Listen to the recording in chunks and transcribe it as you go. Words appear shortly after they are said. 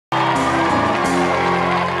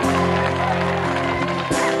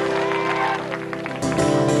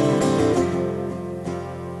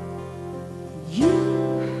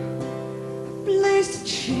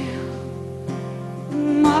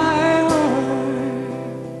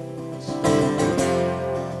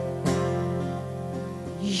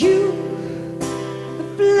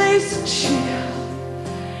to chill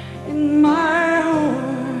in my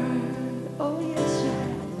heart. Oh yes, you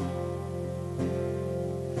have.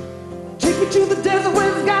 Take me to the desert where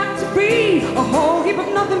it's got to be a whole heap of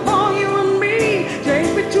nothing for you and me.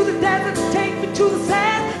 Take me to the desert, take me to the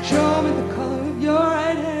sand. Show me the color of your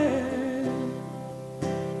right hand.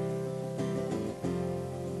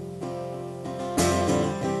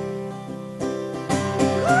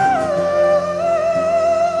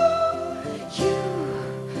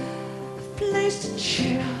 To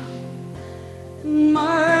chill in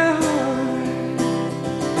my heart.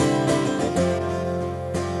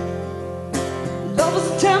 Love is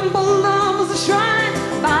a temple, love is a shrine.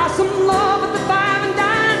 Buy some love at the 5 and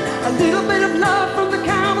dime. A little bit of love from the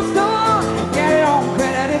counter store. Get it on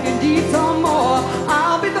credit if you need some more.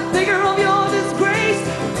 I'll be the figure of your disgrace,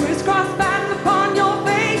 crisscross pattern upon your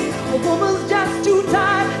face. A woman's just too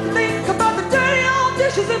tired to think about the dirty old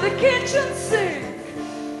dishes in the kitchen sink.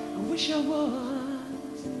 I wish I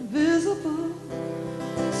was invisible,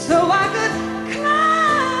 so I could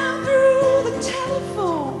climb through the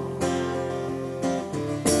telephone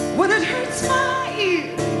when it hurts my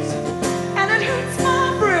ears and it hurts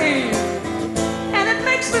my brain and it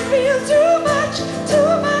makes me feel too much,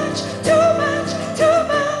 too much, too much, too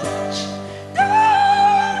much.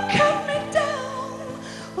 Don't cut me down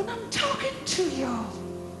when I'm talking to you.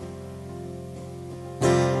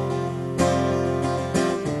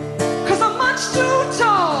 Too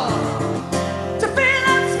tall to be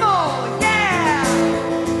that small, yeah.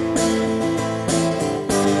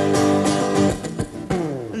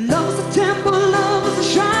 Love is a temple, love is a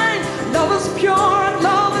shrine. Love is pure and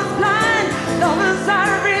love is blind. Love is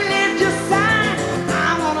our religious sign.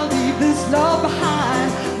 I'm gonna leave this love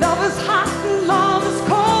behind. Love is hot and love is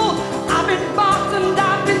cold. I've been bought and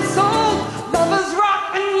I've been sold. Love is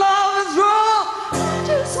rock and love is roll. I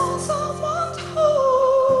just want someone to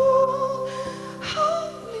hold.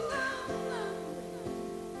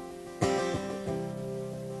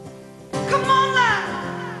 Come on now,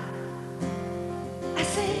 I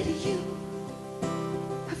say to you,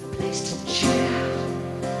 have a place to chill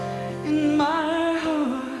in my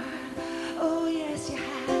heart. Oh yes you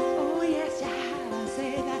have, oh yes you have. I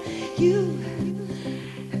say that you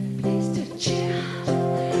have a place to chill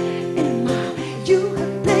in my, you have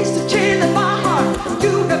a place to chill in my heart.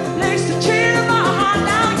 You have a place to chill in my heart.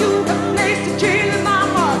 Now you have a place to chill in my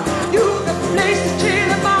heart. You have a place to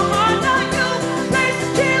chill in my heart. Now you have a place to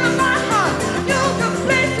chill in my heart. You have a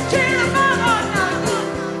place to chill in my heart. Now you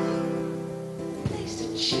have a place to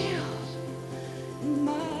chill in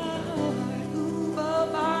my heart. Ooh, ba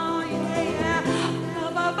ba, yeah, yeah.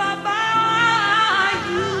 Ba ba ba,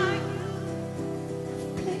 you have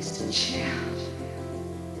a place to chill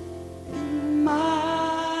in my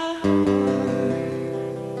heart.